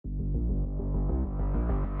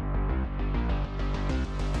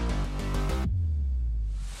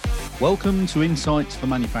Welcome to Insights for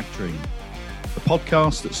Manufacturing, the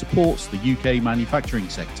podcast that supports the UK manufacturing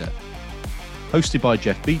sector. Hosted by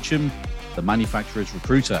Jeff Beecham, the manufacturer's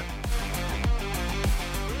recruiter.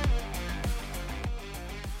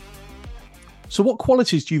 So what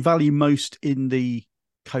qualities do you value most in the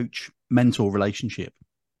coach-mentor relationship?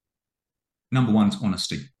 Number one is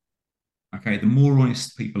honesty. Okay, the more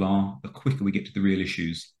honest people are, the quicker we get to the real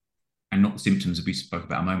issues and not the symptoms that we spoke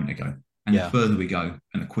about a moment ago. And the further we go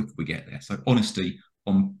and the quicker we get there. So honesty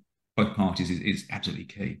on both parties is absolutely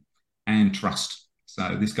key. And trust.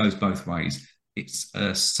 So this goes both ways. It's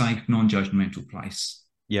a safe, non-judgmental place.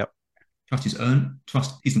 Yep. Trust is earned.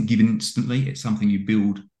 Trust isn't given instantly. It's something you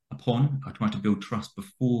build upon. I try to build trust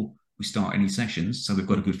before we start any sessions, so we've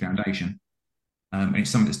got a good foundation. And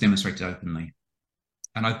it's something that's demonstrated openly.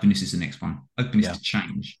 And openness is the next one. Openness to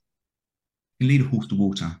change. You can lead a horse to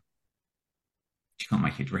water. You can't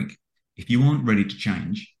make it drink. If you aren't ready to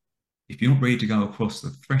change, if you're not ready to go across the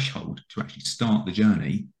threshold to actually start the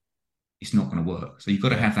journey, it's not going to work. So you've got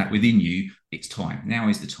to have that within you. It's time. Now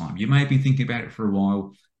is the time. You may have been thinking about it for a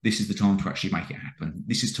while. This is the time to actually make it happen.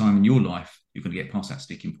 This is time in your life. You're going to get past that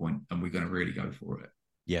sticking point and we're going to really go for it.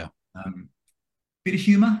 Yeah. Bit of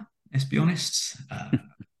humor, let's be honest.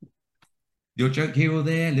 Your joke here or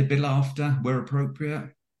there, a little bit of laughter where appropriate,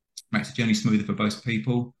 makes the journey smoother for both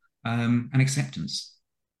people. And acceptance.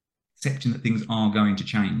 Accepting that things are going to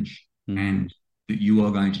change and that you are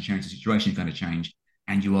going to change, the situation is going to change,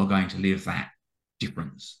 and you are going to live that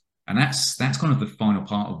difference. And that's kind of the final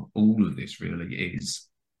part of all of this really is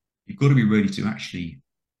you've got to be ready to actually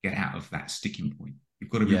get out of that sticking point. You've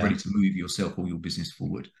got to be ready to move yourself or your business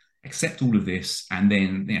forward. Accept all of this, and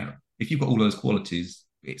then, if you've got all those qualities,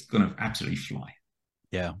 it's going to absolutely fly.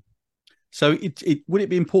 Yeah. So would it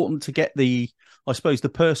be important to get I suppose the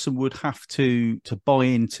person would have to buy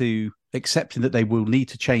into accepting that they will need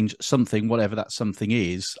to change something, whatever that something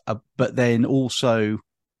is, but then also,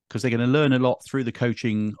 because they're going to learn a lot through the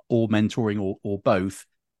coaching or mentoring or both,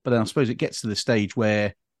 but then I suppose it gets to the stage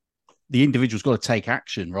where the individual's got to take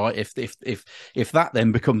action, right? If that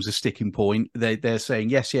then becomes a sticking point, they're saying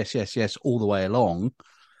yes all the way along,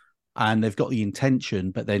 and they've got the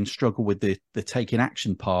intention, but then struggle with the taking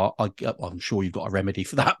action part. I'm sure you've got a remedy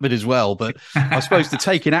for that bit as well. But I suppose the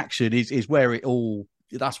taking action is where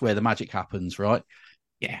that's where the magic happens, right?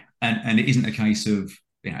 Yeah. And it isn't a case of,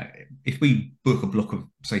 if we book a block of,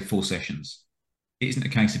 say, 4 sessions, it isn't a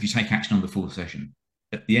case of you take action on the 4th session.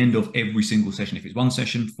 At the end of every single session, if it's 1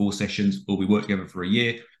 session, 4 sessions, or we work together for a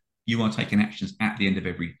year, you are taking actions at the end of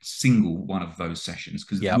every single one of those sessions,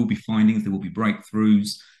 because there will be findings, there will be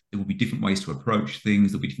breakthroughs, there will be different ways to approach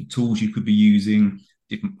things. There'll be different tools you could be using,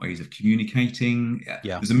 different ways of communicating.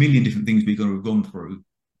 There's a million different things we're going to have gone through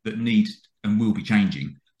that need and will be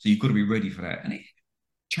changing. So you've got to be ready for that. And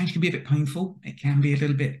change can be a bit painful. It can be a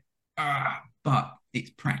little bit, but it's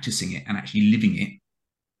practicing it and actually living it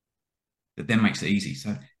that then makes it easy.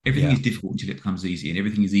 So everything is difficult until it becomes easy, and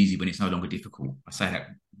everything is easy when it's no longer difficult. I say that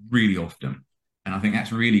really often. And I think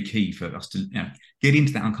that's really key for us to get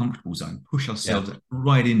into that uncomfortable zone, push ourselves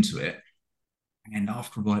right into it. And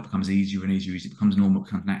after a while, it becomes easier and easier. It becomes normal, it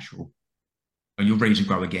becomes natural. And you're ready to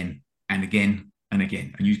grow again and again and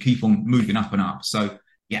again. And you keep on moving up and up. So,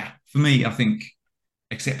 for me, I think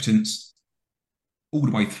acceptance all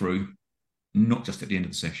the way through, not just at the end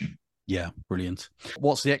of the session. Yeah, brilliant.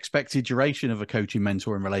 What's the expected duration of a coaching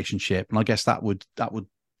mentoring relationship? And I guess that would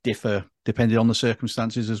differ depending on the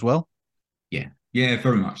circumstances as well. Yeah,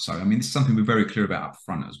 very much so. I mean, this is something we're very clear about up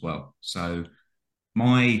front as well. So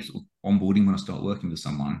my sort of onboarding when I start working with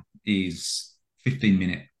someone is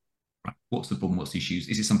 15-minute. Right, what's the problem? What's the issues?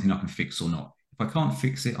 Is it something I can fix or not? If I can't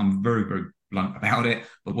fix it, I'm very, very blunt about it.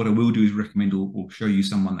 But what I will do is recommend or show you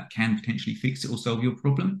someone that can potentially fix it or solve your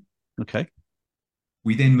problem. Okay.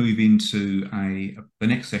 We then move into the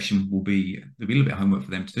next session there'll be a little bit of homework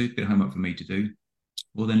for them to do, a bit of homework for me to do.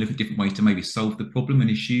 We'll then look at different ways to maybe solve the problem and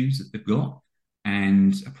issues that they've got,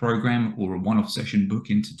 and a program or a one-off session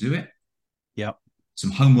booking to do it. Yep. Some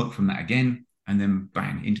homework from that again, and then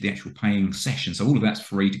bang, into the actual paying session. So all of that's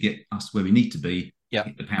free to get us where we need to be,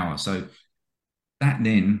 hit the power. So that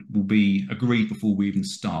then will be agreed before we even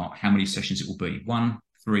start how many sessions it will be. 1,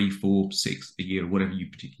 3, 4, 6 a year, or whatever you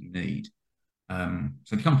particularly need.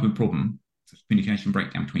 So if you come to a problem, communication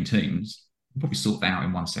breakdown between teams, we'll probably sort that out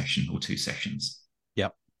in 1 session or 2 sessions.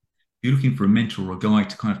 Yep. If you're looking for a mentor or a guide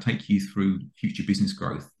to kind of take you through future business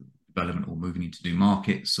growth, development, or moving into new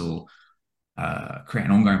markets, or create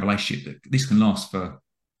an ongoing relationship, this can last for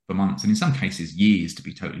months, and in some cases years, to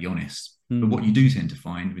be totally honest. But what you do tend to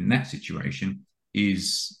find in that situation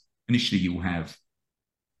is initially you'll have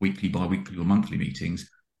weekly, bi-weekly, or monthly meetings,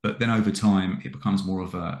 But then over time, it becomes more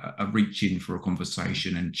of a reach in for a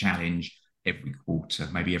conversation and challenge every quarter,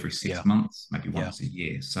 maybe every Yeah. 6 months, maybe Yeah. once a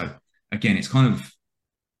year. So again, it's kind of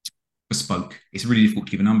bespoke. It's really difficult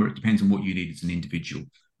to give a number. It depends on what you need as an individual.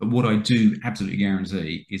 But what I do absolutely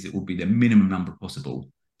guarantee is it will be the minimum number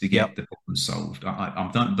possible to Yep. get the problem solved. I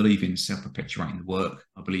don't believe in self-perpetuating the work.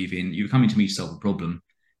 I believe in you coming to me to solve a problem.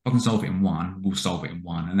 If I can solve it in one, we'll solve it in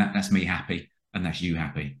one. And that's me happy and that's you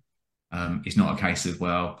happy. It's not a case of,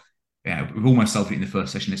 well, yeah, we've almost solved it in the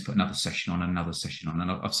first session. Let's put another session on, another session on.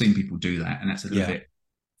 And I've seen people do that. And that's a little Yeah. bit,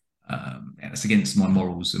 that's against my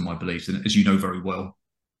morals and my beliefs. And as you know very well,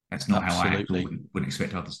 that's not how I act or Absolutely. wouldn't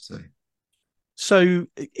expect others to. So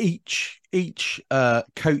each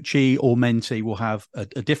coachee or mentee will have a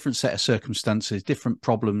different set of circumstances, different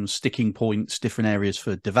problems, sticking points, different areas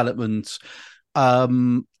for development,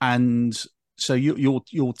 and so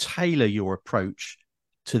you'll tailor your approach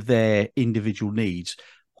to their individual needs.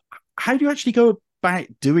 How do you actually go about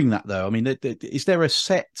doing that, though? I mean, is there a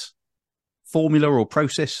set formula or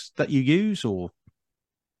process that you use, or?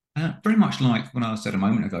 Very much like when I said a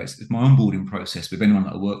moment ago, it's my onboarding process with anyone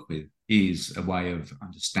that I work with is a way of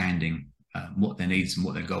understanding what their needs and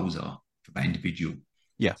what their goals are for that individual.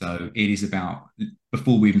 Yeah. So it is about,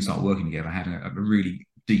 before we even start working together, having a really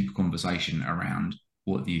deep conversation around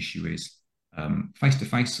what the issue is, face to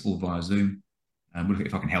face or via Zoom. We'll look at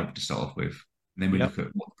if I can help to start off with. And then we Yep. look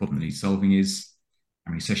at what the problem that needs solving is,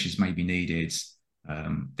 how many sessions may be needed.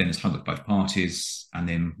 Then there's hope of both parties, and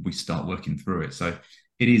then we start working through it. So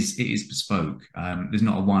it is bespoke. There's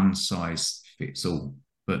not a one size fits all,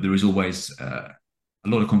 but there is always a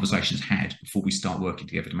lot of conversations had before we start working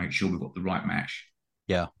together to make sure we've got the right match.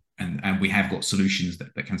 Yeah. And we have got solutions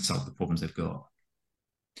that can solve the problems they've got.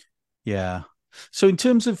 Yeah. So in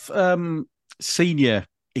terms of senior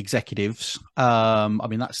executives, I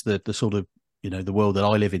mean that's the sort of the world that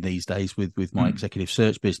I live in these days with my executive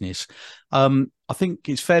search business. I think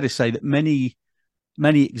it's fair to say that many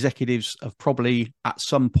executives have probably at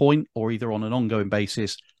some point or either on an ongoing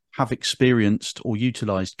basis have experienced or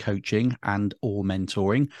utilized coaching and or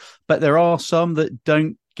mentoring, but there are some that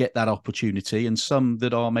don't get that opportunity and some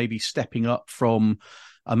that are maybe stepping up from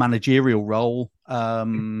a managerial role,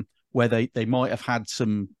 where they might have had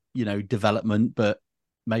some development, but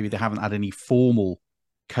maybe they haven't had any formal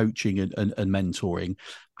coaching and mentoring.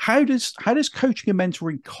 How does coaching and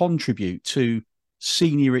mentoring contribute to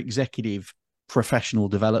senior executive professional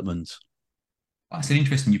development? That's an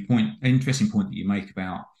interesting point that you make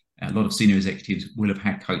about a lot of senior executives will have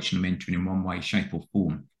had coaching and mentoring in one way, shape, or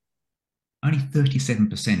form. Only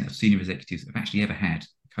 37% of senior executives have actually ever had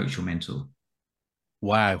a coach or mentor.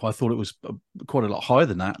 Wow, I thought it was quite a lot higher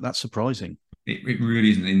than that. That's surprising. It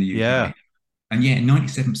really isn't in the Yeah, UK. And yet,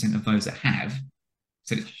 97% of those that have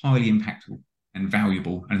said it's highly impactful and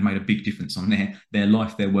valuable and has made a big difference on their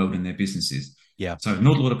life, their world, and their businesses. yeah. So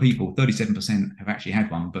not a lot of people, 37% have actually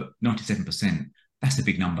had one, but 97%, that's a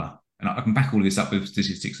big number. And I can back all of this up with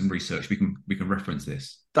statistics and research. We can reference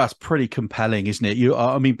this. That's pretty compelling, isn't it?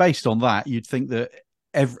 I mean, based on that, you'd think that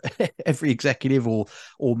every every executive or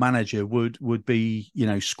manager would be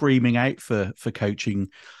screaming out for coaching,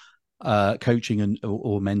 coaching and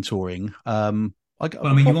or mentoring. Well,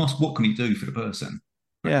 I mean, you ask what can it do for the person?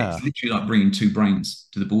 Right? Yeah, It's literally like bringing two brains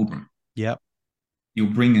to the boardroom. yeah,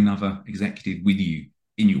 You'll bring another executive with you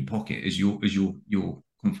in your pocket as your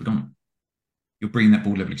confidant. You're bringing that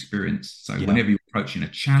board level experience. So yeah, whenever you're approaching a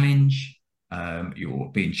challenge,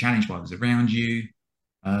 you're being challenged by others around you,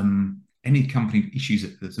 any company issues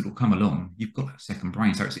that sort of come along, you've got that second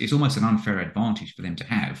brain. So it's almost an unfair advantage for them to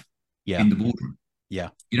have yeah, in the boardroom. yeah,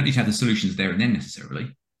 You don't need to have the solutions there and then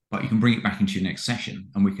necessarily, but you can bring it back into your next session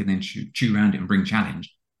and we can then chew around it and bring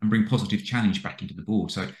challenge and bring positive challenge back into the board.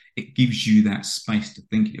 So it gives you that space to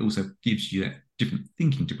think. It also gives you that different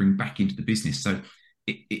thinking to bring back into the business. So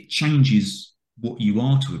it changes what you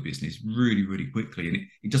are to a business really, really quickly. And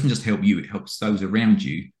it doesn't just help you, it helps those around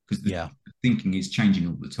you because the thinking is changing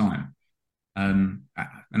all the time.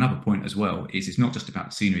 Another point as well is it's not just about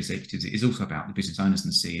the senior executives, it is also about the business owners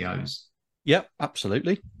and CEOs. yeah,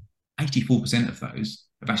 absolutely. 84% of those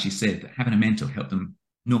have actually said that having a mentor helped them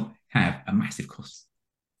not have a massive cost.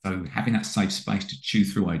 So having that safe space to chew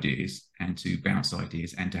through ideas and to bounce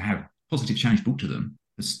ideas and to have positive change brought to them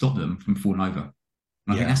has stopped them from falling over.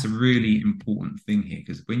 And I think that's a really important thing here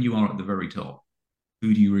because when you are at the very top,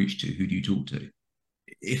 who do you reach to? Who do you talk to?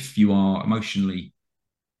 If you are emotionally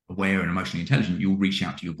aware and emotionally intelligent, you'll reach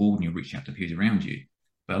out to your board and you'll reach out to peers around you.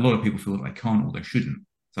 But a lot of people feel that they can't or they shouldn't.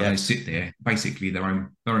 So they sit there, basically their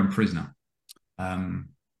own prisoner. So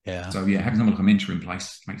having someone like a mentor in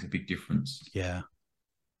place makes a big difference. Yeah.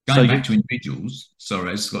 So Going back to individuals, sorry,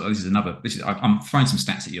 I'm throwing some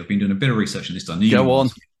stats at you. I've been doing a bit of research on this. I knew you go were on.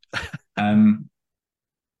 asking.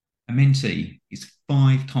 A mentee is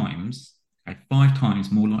five times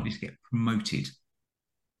more likely to get promoted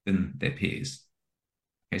than their peers.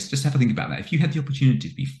 Okay, so just have a think about that. If you had the opportunity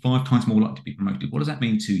to be five times more likely to be promoted, what does that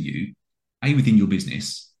mean to you? A, within your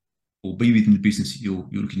business, or B, within the business that you're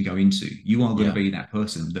looking to go into. You are going to be that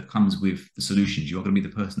person that comes with the solutions. You are going to be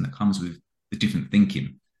the person that comes with the different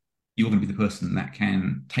thinking. You're going to be the person that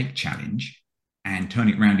can take challenge and turn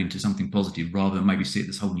it around into something positive rather than maybe see it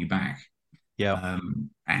that's holding you back. Yeah.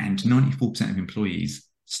 And 94% of employees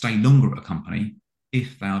stay longer at a company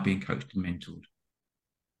if they are being coached and mentored.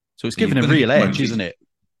 So it's So you're giving a going to real get edge, promoted, isn't it?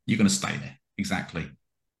 you're going to stay there. Exactly. I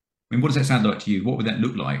mean, what does that sound like to you? What would that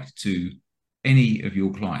look like to any of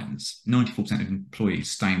your clients? 94% of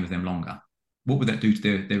employees staying with them longer. What would that do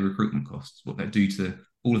to their recruitment costs? What would that do to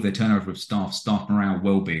all of their turnover of staff morale,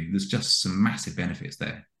 well-being? There's just some massive benefits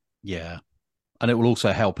there. Yeah. And it will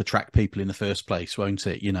also help attract people in the first place, won't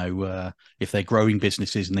it? If they're growing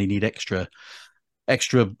businesses and they need extra,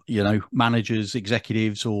 managers,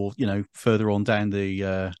 executives, or further on down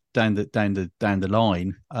the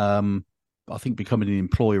line. I think becoming an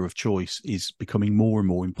employer of choice is becoming more and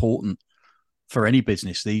more important for any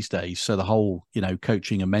business these days. So the whole,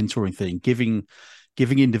 coaching and mentoring thing, giving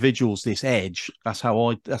individuals this edge. That's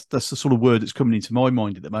the sort of word that's coming into my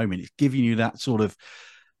mind at the moment. It's giving you that sort of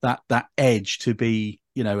that edge to be,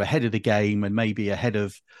 ahead of the game and maybe ahead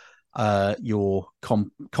of your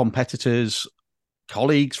competitors,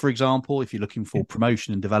 colleagues, for example. If you're looking for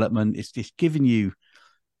promotion and development, it's just giving you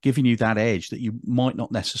that edge that you might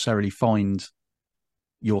not necessarily find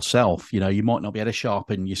yourself. You might not be able to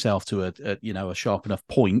sharpen yourself to a sharp enough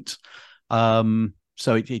point.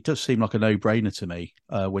 So it does seem like a no-brainer to me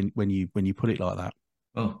when you put it like that.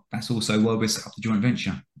 Well, that's also why we're set up the joint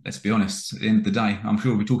venture. Let's be honest. At the end of the day, I'm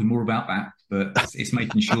sure we'll be talking more about that, but it's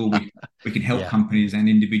making sure we can help companies and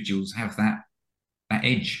individuals have that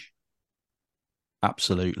edge.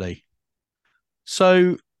 Absolutely.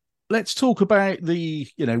 So let's talk about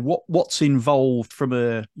what's involved from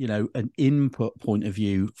an input point of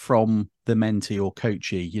view from the mentee or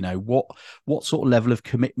coachee. What sort of level of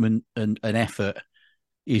commitment and effort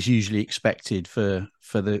is usually expected for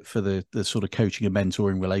the sort of coaching and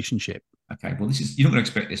mentoring relationship. Okay, well, you're not going to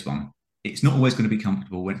expect this one. It's not always going to be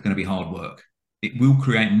comfortable when it's going to be hard work. It will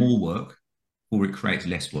create more work or it creates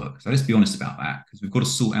less work. So let's be honest about that, because we've got to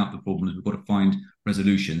sort out the problems. We've got to find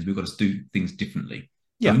resolutions. We've got to do things differently.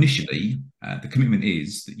 So initially, the commitment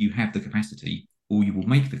is that you have the capacity, or you will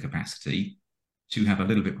make the capacity to have a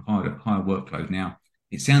little bit higher workload. Now,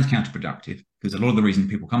 it sounds counterproductive because a lot of the reason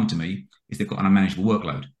people come to me is they've got an unmanageable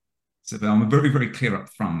workload. So I'm very, very clear up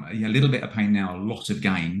front. A little bit of pain now, a lot of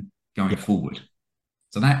gain going forward.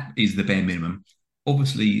 So that is the bare minimum.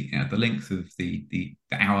 Obviously, the length of the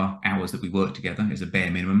hours that we work together is a bare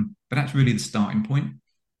minimum, but that's really the starting point.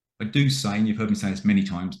 I do say, and you've heard me say this many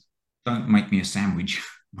times, don't make me a sandwich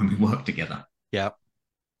when we work together. Yeah.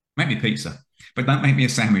 Make me a pizza, but don't make me a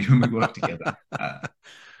sandwich when we work together.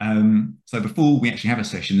 So before we actually have a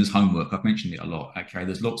session, there's homework. I've mentioned it a lot. Okay,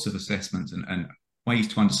 there's lots of assessments and ways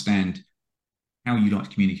to understand how you like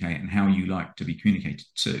to communicate and how you like to be communicated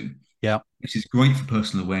to. Yeah. Which is great for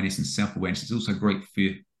personal awareness and self-awareness. It's also great for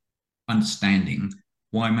understanding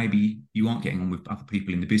why maybe you aren't getting on with other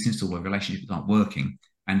people in the business or why relationships aren't working,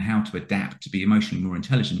 and how to adapt to be emotionally more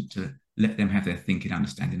intelligent to let them have their thinking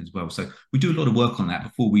understanding as well. So we do a lot of work on that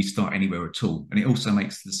before we start anywhere at all. And it also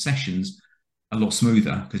makes the sessions a lot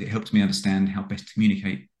smoother because it helps me understand how best to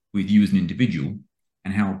communicate with you as an individual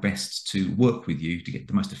and how best to work with you to get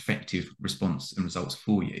the most effective response and results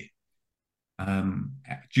for you.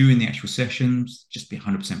 During the actual sessions, just be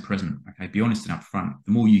 100% present. Okay, be honest and upfront.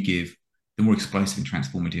 The more you give, the more explosive and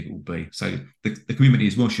transformative it will be. So the commitment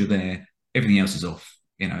is, once you're there, everything else is off.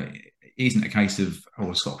 It isn't a case of,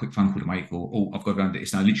 I've got a quick phone call to make, or I've got to go and do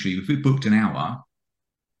this. No, literally, if we booked an hour,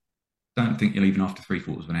 don't think you're leaving after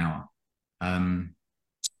 3/4 of an hour. And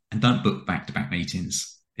don't book back-to-back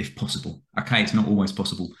meetings if possible. Okay, it's not always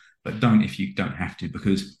possible, but don't if you don't have to,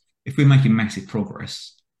 because if we're making massive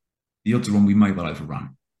progress, the odds are on we may well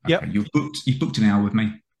overrun. Okay, you've booked an hour with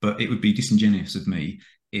me, but it would be disingenuous of me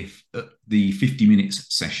if at the 50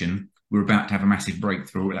 minutes session we're about to have a massive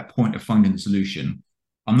breakthrough at that point of finding the solution.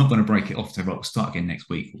 I'm not going to break it off to say, right, we'll start again next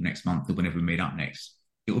week or next month or whenever we meet up next.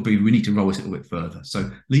 It will be, we need to roll this a little bit further. So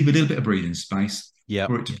leave a little bit of breathing space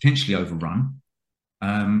for it to potentially overrun.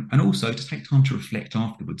 And also to take time to reflect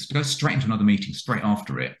afterwards, to go straight into another meeting straight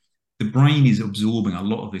after it. The brain is absorbing a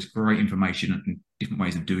lot of this great information and different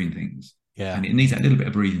ways of doing things. Yeah. And it needs that little bit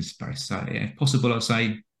of breathing space. So if possible, I'll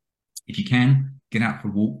say If you can, get out for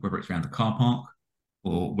a walk, whether it's around the car park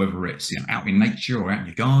or whether it's out in nature or out in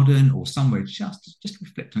your garden or somewhere, just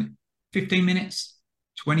reflect on it. 15 minutes,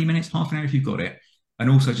 20 minutes, half an hour if you've got it. And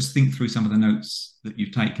also just think through some of the notes that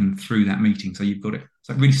you've taken through that meeting. So you've got it.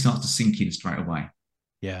 So it really starts to sink in straight away.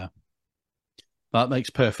 Yeah. That makes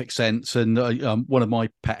perfect sense. And one of my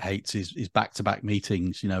pet hates is back-to-back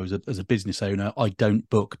meetings. As a business owner, I don't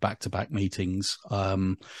book back-to-back meetings.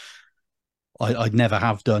 I never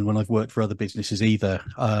have done when I've worked for other businesses either.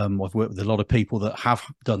 I've worked with a lot of people that have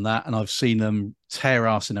done that, and I've seen them tear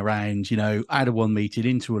assing around, out of one meeting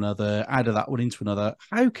into another, out of that one into another.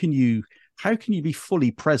 How can you be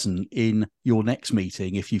fully present in your next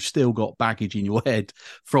meeting if you've still got baggage in your head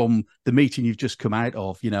from the meeting you've just come out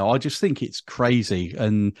of? I just think it's crazy.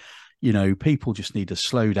 And, people just need to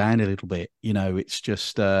slow down a little bit. It's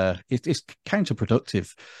just, it's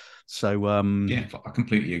counterproductive. So, yeah, I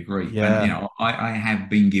completely agree. Yeah. And, I have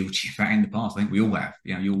been guilty of that in the past. I think we all have.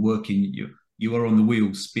 You're working, you are on the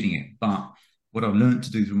wheel spinning it. But what I've learned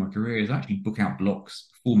to do through my career is actually book out blocks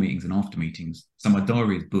before meetings and after meetings. So my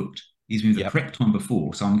diary is booked. Gives me the correct time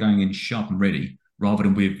before, so I'm going in sharp and ready rather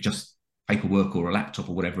than with just paperwork or a laptop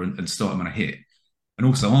or whatever and starting when I hit. And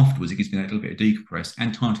also afterwards, it gives me that little bit of decompress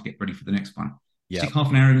and time to get ready for the next one. Stick half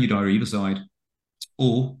an hour in your diary either side,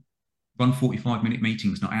 or run 45-minute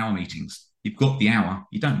meetings, not hour meetings. You've got the hour.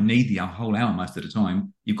 You don't need the whole hour most of the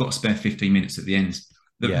time. You've got a spare 15 minutes at the end.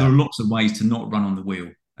 There are lots of ways to not run on the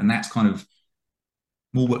wheel, and that's kind of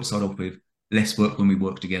more work to start off with, less work when we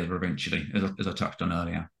work together eventually, as I touched on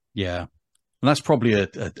earlier. Yeah. And that's probably a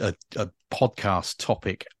podcast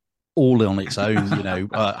topic all on its own,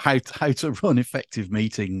 how to run effective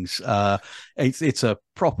meetings. It's a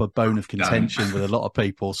proper bone of contention with a lot of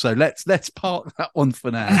people. So let's park that one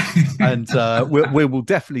for now. And we will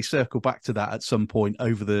definitely circle back to that at some point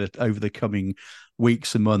over the coming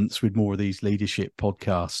weeks and months with more of these leadership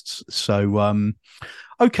podcasts. So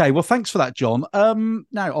okay, well, thanks for that, Jon.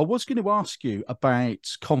 Now, I was going to ask you about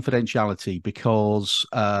confidentiality because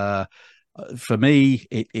for me,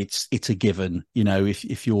 it's a given.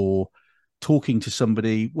 If you're talking to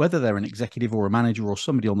somebody, whether they're an executive or a manager or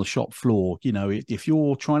somebody on the shop floor, if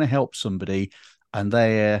you're trying to help somebody and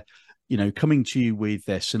they're coming to you with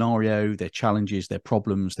their scenario, their challenges, their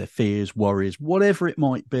problems, their fears, worries, whatever it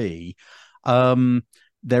might be,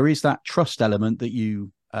 there is that trust element that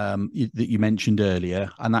you mentioned earlier,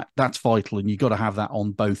 and that's vital, and you've got to have that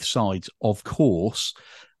on both sides, of course.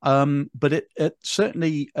 But it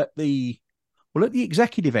certainly at the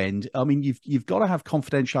executive end, I mean, you've got to have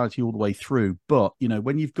confidentiality all the way through. But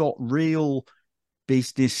when you've got real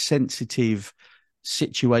business sensitive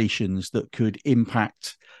situations that could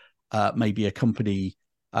impact maybe a company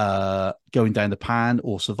going down the pan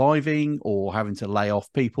or surviving or having to lay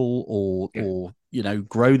off people or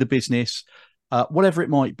grow the business, whatever it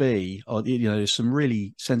might be, or there's some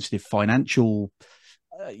really sensitive financial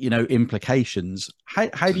implications.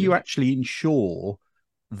 How do you actually ensure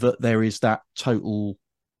that there is that total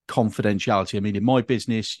confidentiality? I mean, in my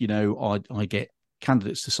business, I get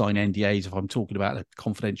candidates to sign NDAs if I'm talking about a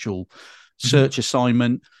confidential search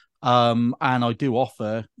assignment. And I do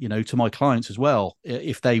offer, to my clients as well,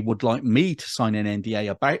 if they would like me to sign an NDA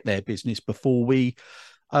about their business before we,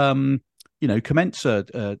 commence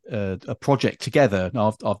a project together.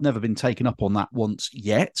 Now, I've never been taken up on that once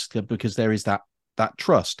yet because there is that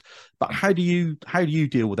trust. But how do you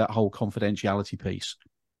deal with that whole confidentiality piece?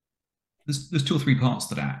 There's two or three parts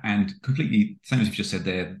to that, and completely same as you just said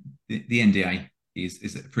there. The NDA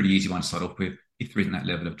is a pretty easy one to start off with if there isn't that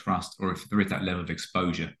level of trust or if there is that level of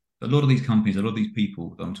exposure. A lot of these companies, a lot of these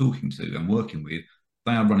people that I'm talking to and working with,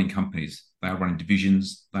 they are running companies, they are running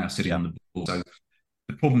divisions, they are sitting on the board. So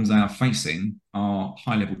the problems they are facing are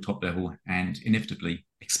high level, top level, and inevitably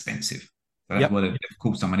expensive. So that's why they've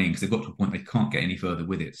called someone in, because they've got to a point they can't get any further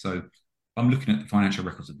with it. So I'm looking at the financial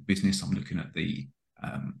records of the business. I'm looking at the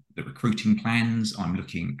recruiting plans. I'm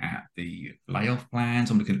looking at the layoff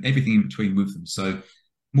plans. I'm looking at everything in between with them. So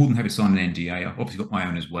more than happy to sign an NDA. I've obviously got my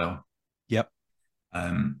own as well. Yep.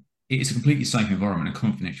 It's a completely safe environment, a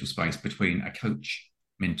confidential space between a coach,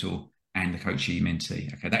 mentor, and the coachee,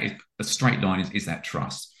 mentee. Okay, that is a straight line. Is that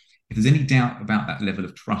trust? If there's any doubt about that level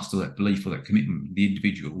of trust or that belief or that commitment with the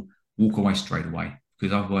individual, walk away straight away,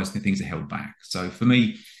 because otherwise the things are held back. So for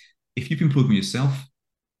me, if you've employed me yourself,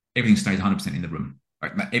 everything stays 100% in the room,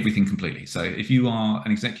 like everything completely. So if you are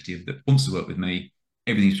an executive that wants to work with me,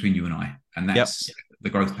 everything's between you and I, and that's the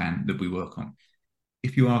growth plan that we work on.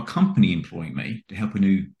 If you are a company employing me to help a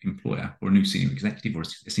new employer or a new senior executive or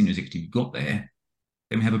a senior executive you've got there,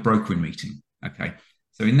 then we have a brokering meeting. Okay.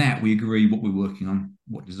 So in that, we agree what we're working on,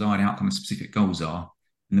 what desired outcome and specific goals are.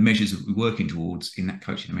 and the measures that we're working towards in that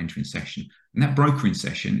coaching and mentoring session. And that brokering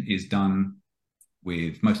session is done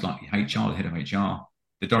with most likely HR, the head of HR,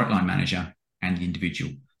 the direct line manager, and the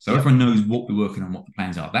individual. So everyone knows what we're working on, what the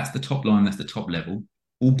plans are. That's the top line, that's the top level,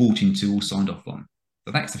 all bought into, all signed off on.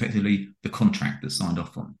 So that's effectively the contract that's signed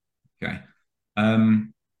off on. Okay.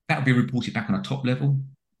 That will be reported back on a top level,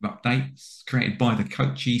 updates created by the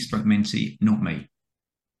coachee stroke mentee, not me.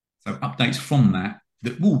 So updates from that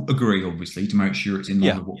will agree, obviously, to make sure it's in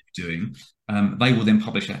line with what we're doing. They will then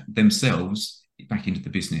publish that themselves back into the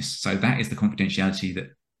business. So that is the confidentiality, that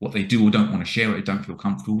what they do or don't want to share, or they don't feel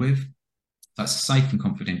comfortable with. That's safe and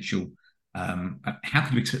confidential. How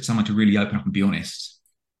can you expect someone to really open up and be honest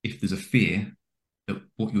if there's a fear that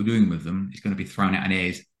what you're doing with them is going to be thrown out and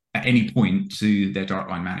aired at any point to their direct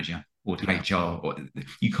line manager or to HR? Or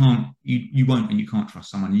you can't, you won't, and you can't trust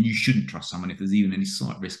someone, and you shouldn't trust someone if there's even any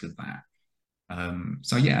slight risk of that.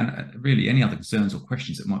 So yeah, and really any other concerns or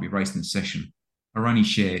questions that might be raised in the session are only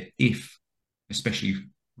shared if, especially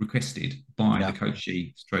requested by the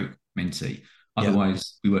coachee stroke mentee.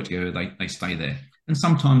 Otherwise, we work together, they stay there. And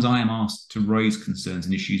sometimes I am asked to raise concerns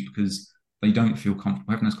and issues because they don't feel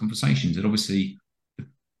comfortable having those conversations. And obviously, the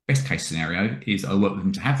best case scenario is I work with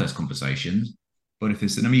them to have those conversations. But if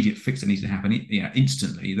there's an immediate fix that needs to happen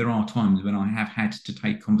instantly, there are times when I have had to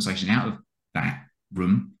take conversation out of that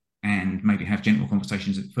room and maybe have gentle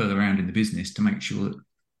conversations further around in the business to make sure that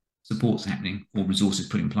support's happening or resources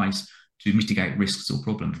put in place to mitigate risks or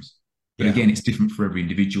problems. But again, it's different for every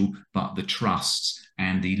individual, but the trust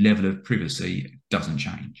and the level of privacy doesn't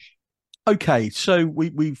change. Okay, so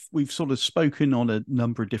we've sort of spoken on a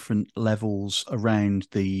number of different levels around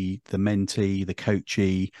the mentee, the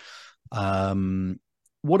coachee.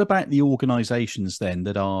 What about the organisations then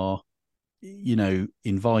that are,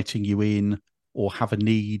 inviting you in or have a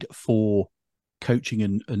need for coaching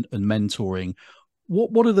and mentoring?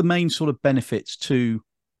 What are the main sort of benefits to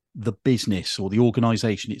the business or the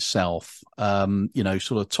organization itself,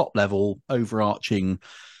 sort of top level overarching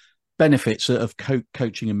benefits of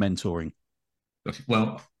coaching and mentoring?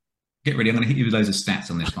 Well, get ready. I'm going to hit you with loads of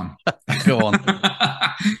stats on this one. Go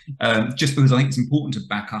on. Just because I think it's important to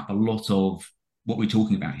back up a lot of what we're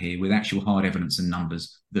talking about here with actual hard evidence and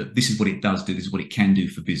numbers, that this is what it does do, this is what it can do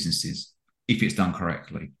for businesses if it's done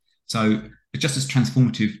correctly. So it's just as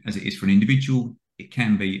transformative as it is for an individual, it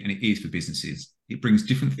can be, and it is for businesses. It brings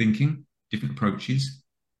different thinking, different approaches,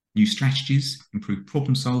 new strategies, improved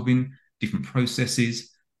problem solving, different processes,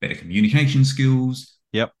 better communication skills.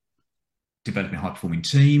 Developing high-performing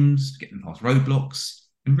teams, getting them past roadblocks,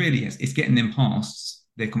 and really it's getting them past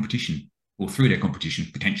their competition or through their competition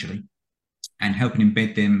potentially, and helping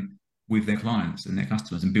embed them with their clients and their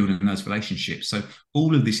customers and building those relationships. So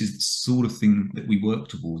all of this is the sort of thing that we work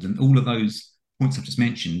towards, and all of those points I've just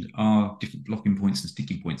mentioned are different blocking points and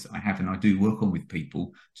sticking points that I have and I do work on with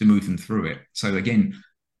people to move them through it. So again,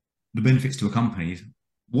 the benefits to a company is,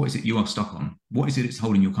 what is it you are stuck on? What is it that's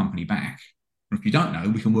holding your company back? And if you don't know,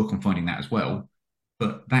 we can work on finding that as well.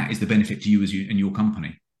 But that is the benefit to you as you and your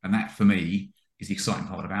company. And that, for me, is the exciting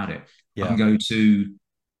part about it. I can go to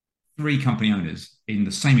 3 company owners in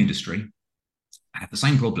the same industry, have the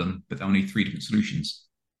same problem, but they'll need 3 different solutions.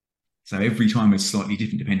 So every time it's slightly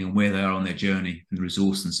different depending on where they are on their journey and the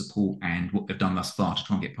resource and support and what they've done thus far to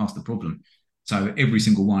try and get past the problem. So every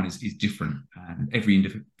single one is different, and every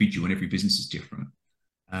individual and every business is different.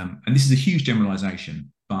 And this is a huge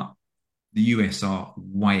generalization, but the US are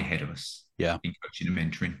way ahead of us in coaching and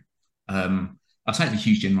mentoring. I'll say it's a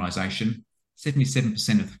huge generalization.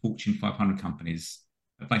 77% of the Fortune 500 companies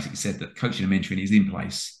have basically said that coaching and mentoring is in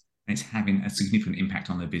place and it's having a significant impact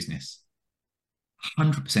on their business.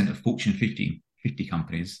 100% of Fortune 50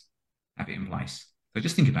 companies have it in place. So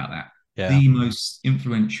just think about that. The most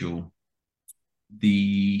influential,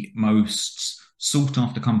 the most sought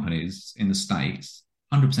after companies in the States,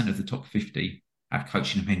 100% of the top 50 have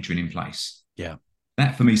coaching and mentoring in place.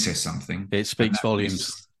 That for me says something. It speaks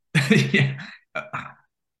volumes.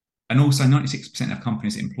 And also 96% of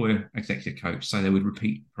companies that employ an executive coach say they would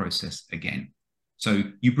repeat the process again. So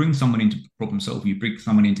you bring someone into problem solve, you bring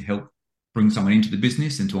someone in to help bring someone into the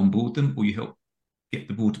business and to onboard them, or you help get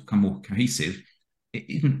the board to become more cohesive. It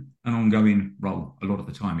isn't an ongoing role a lot of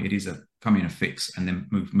the time. It is a come in, a fix, and then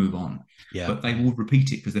move on. But they will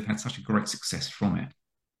repeat it because they've had such a great success from it.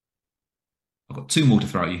 I've got 2 more to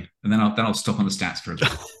throw you, and then I'll stop on the stats for a bit.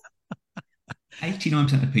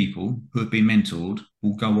 89% of people who have been mentored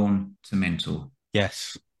will go on to mentor.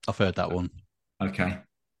 Yes, I've heard that one. Okay.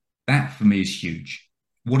 That for me is huge.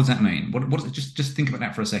 What does that mean? What does it, just think about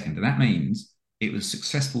that for a second. That means it was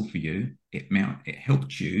successful for you. It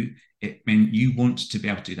helped you. It meant you want to be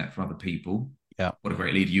able to do that for other people. Yeah. What a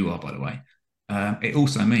great leader you are, by the way. It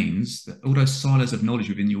also means that all those silos of knowledge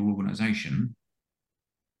within your organization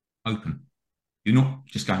open. You're not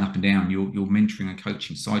just going up and down, you're mentoring and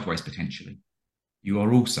coaching sideways potentially. You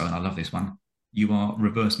are also, and I love this one, you are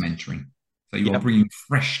reverse mentoring. So you are Yep. bringing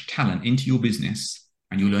fresh talent into your business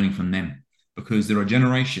and you're learning from them, because there are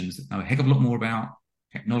generations that know a heck of a lot more about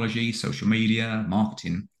technology, social media,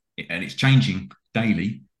 marketing, and it's changing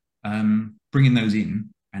daily. Bringing those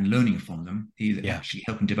in and learning from them is Yeah. actually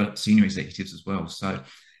helping develop senior executives as well. So,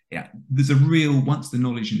 yeah, there's a real, once the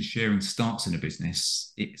knowledge and the sharing starts in a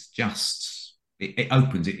business, it's just, it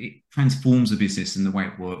opens, it transforms the business and the way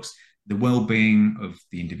it works, the well-being of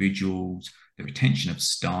the individuals, the retention of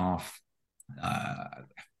staff. Uh,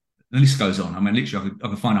 the list goes on. I mean, literally, I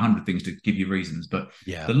could find 100 things to give you reasons, but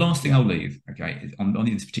Yeah. the last thing Yeah. I'll leave, okay, is on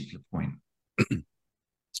this particular point.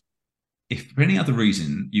 If for any other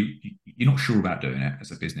reason you're not sure about doing it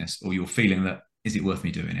as a business, or you're feeling that is it worth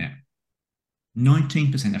me doing it,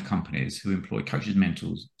 19% of companies who employ coaches and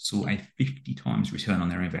mentors saw a 50 times return on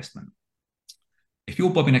their investment. If you're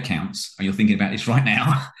bobbing accounts and you're thinking about this right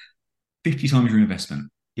now, 50 times your investment.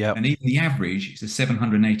 Yeah. And even the average is a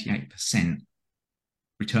 788%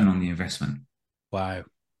 return on the investment. Wow.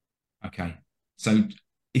 Okay. So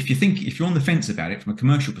if you're on the fence about it from a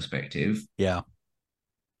commercial perspective, Yeah.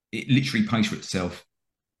 it literally pays for itself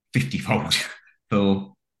 50-fold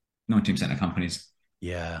for 19% of companies.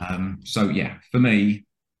 Yeah. So yeah, for me,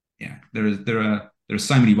 yeah, there are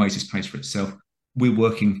so many ways this pays for itself. We're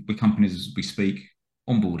working with companies as we speak,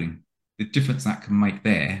 onboarding. The difference that can make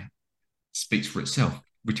there speaks for itself.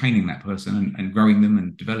 Retaining that person and growing them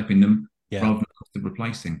and developing them Yeah. rather than the cost of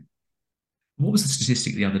replacing. What was the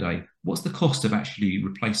statistic the other day? What's the cost of actually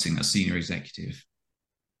replacing a senior executive?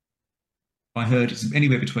 I heard it's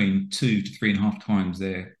anywhere between 2 to 3.5 times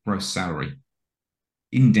their gross salary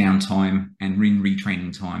in downtime and in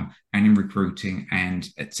retraining time and in recruiting and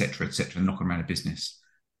et cetera, knock around a business.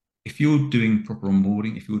 If you're doing proper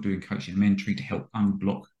onboarding, if you're doing coaching and mentoring to help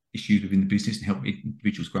unblock issues within the business and help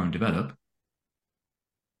individuals grow and develop,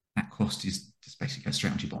 that cost is just basically goes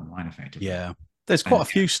straight onto your bottom line effectively. Yeah. There's quite a And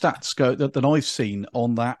few stats that I've seen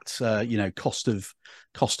on that, cost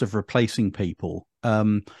of replacing people.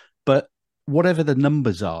 But whatever the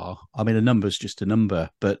numbers are, I mean, a number's just a number,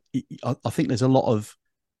 but I think there's a lot of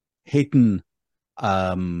hidden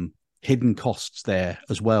hidden costs there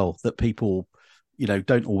as well that people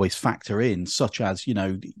don't always factor in, such as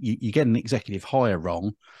you get an executive hire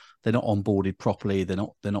wrong, they're not onboarded properly, they're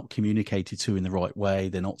not communicated to in the right way,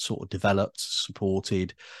 they're not sort of developed,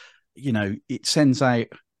 supported. It sends out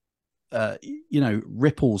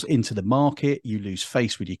ripples into the market. You lose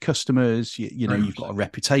face with your customers. You've got a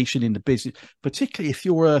reputation in the business, particularly if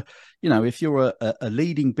you're a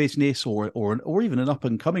leading business or even an up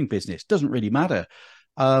and coming business. Doesn't really matter.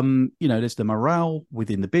 There's the morale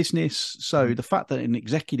within the business. So the fact that an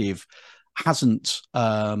executive hasn't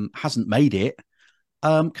made it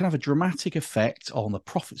can have a dramatic effect on the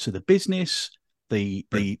profits of the business, the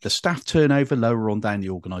staff turnover lower on down the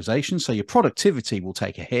organization. So your productivity will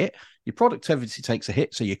take a hit. Your productivity takes a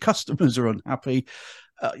hit, so your customers are unhappy.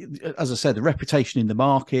 As I said, the reputation in the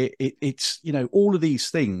market, it's all of these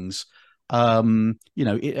things.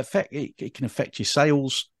 It can affect your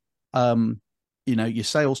sales, your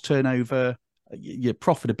sales turnover, your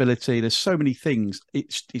profitability. There's so many things.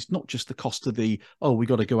 It's not just the cost of we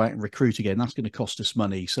got to go out and recruit again. That's going to cost us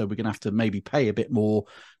money, so we're going to have to maybe pay a bit more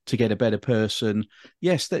to get a better person.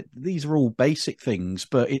 Yes, that these are all basic things,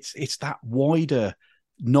 but it's that wider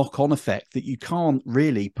knock-on effect that you can't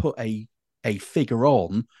really put a figure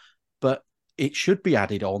on, but it should be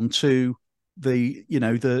added on to the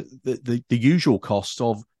usual costs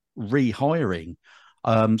of rehiring.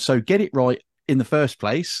 So get it right in the first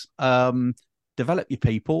place. Develop your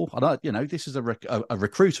people. This is a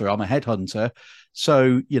recruiter. I'm a headhunter,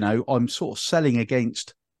 so I'm sort of selling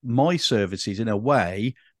against my services in a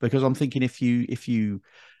way, because I'm thinking if you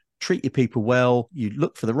treat your people well, you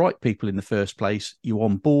look for the right people in the first place, you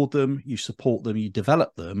onboard them, you support them, you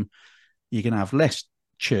develop them, you're going to have less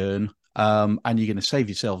churn, and you're going to save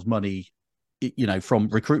yourselves money, from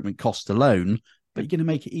recruitment costs alone. But you're going to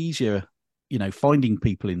make it easier, finding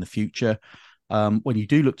people in the future. When you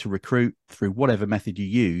do look to recruit through whatever method you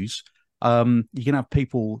use, you can have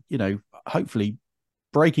people, hopefully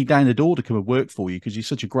breaking down the door to come and work for you because you're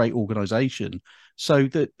such a great organization. So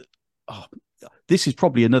that this is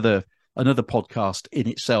probably another podcast in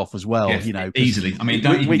itself as well. Yeah, easily. I mean,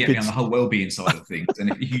 don't even get me on the whole well-being side of things.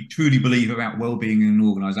 And if you truly believe about well-being in an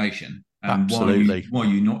organization, absolutely, why are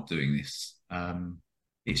you not doing this?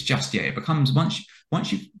 It's just, it becomes once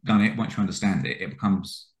you've done it, once you understand it, it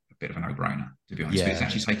becomes bit of a no-brainer, to be honest. Yeah. But it's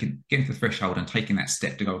actually getting to the threshold and taking that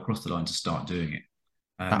step to go across the line to start doing it.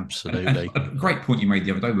 Absolutely. And a great point you made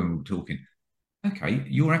the other day when we were talking. Okay,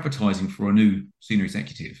 you're advertising for a new senior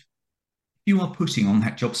executive. You are putting on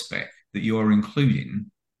that job spec that you are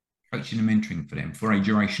including coaching and mentoring for them for a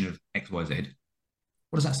duration of X, Y, Z.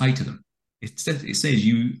 What does that say to them? It says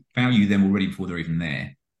you value them already before they're even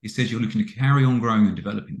there. It says you're looking to carry on growing and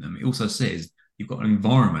developing them. It also says you've got an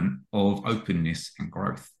environment of openness and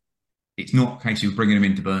growth. It's not a case of bringing them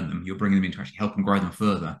in to burn them. You're bringing them in to actually help them grow them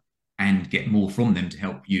further and get more from them to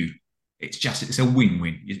help you. It's a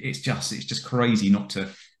win-win. It's just crazy not to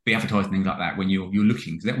be advertising things like that when you're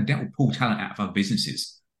looking, because that will pull talent out of other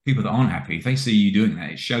businesses. People that aren't happy, if they see you doing that,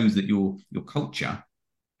 it shows that your culture,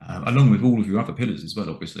 along with all of your other pillars as well,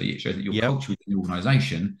 obviously, it shows that your culture within the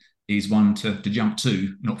organisation is one to jump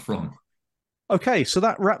to, not from. Okay, so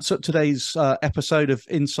that wraps up today's episode of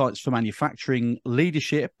Insights for Manufacturing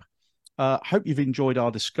Leadership. Hope you've enjoyed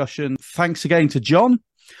our discussion. Thanks again to Jon.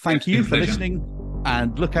 Thank you for listening,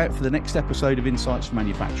 and look out for the next episode of Insights for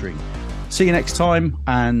Manufacturing. See you next time,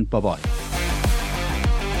 and bye-bye.